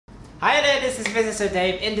Hi there, this is Business with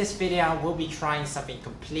Dave. In this video, we'll be trying something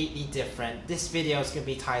completely different. This video is going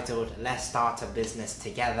to be titled, Let's Start a Business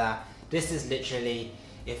Together. This is literally,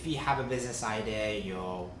 if you have a business idea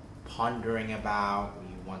you're pondering about,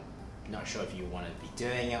 not sure if you want to be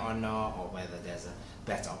doing it or not, or whether there's a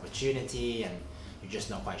better opportunity and you're just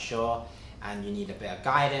not quite sure, and you need a bit of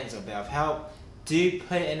guidance or a bit of help, do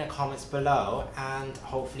put it in the comments below and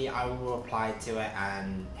hopefully I will reply to it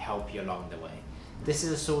and help you along the way. This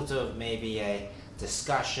is a sort of maybe a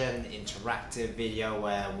discussion, interactive video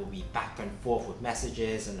where we'll be back and forth with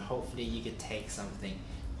messages, and hopefully you could take something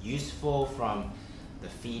useful from the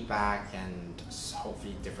feedback and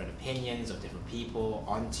hopefully different opinions of different people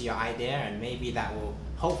onto your idea, and maybe that will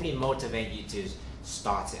hopefully motivate you to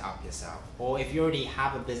start it up yourself. Or if you already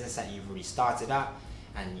have a business that you've already started up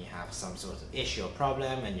and you have some sort of issue or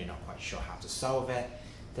problem and you're not quite sure how to solve it,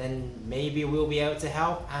 then maybe we'll be able to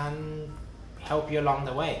help and help you along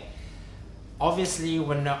the way. Obviously,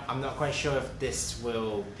 I'm not quite sure if this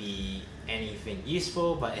will be anything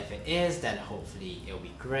useful, but if it is, then hopefully it'll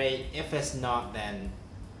be great. If it's not, then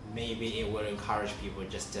maybe it will encourage people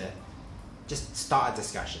just to start a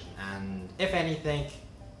discussion, and if anything,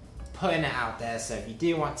 putting it out there. So if you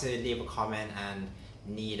do want to leave a comment and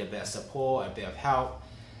need a bit of support, a bit of help,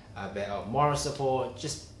 a bit of moral support,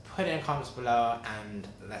 just put it in the comments below and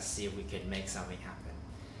let's see if we could make something happen.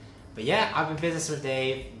 But yeah, I've been Business with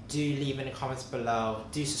Dave. Do leave in the comments below.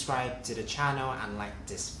 Do subscribe to the channel and like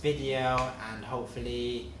this video, and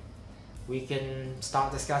hopefully we can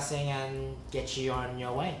start discussing and get you on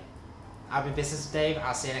your way. I've been Business with Dave.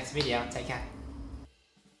 I'll see you next video. Take care.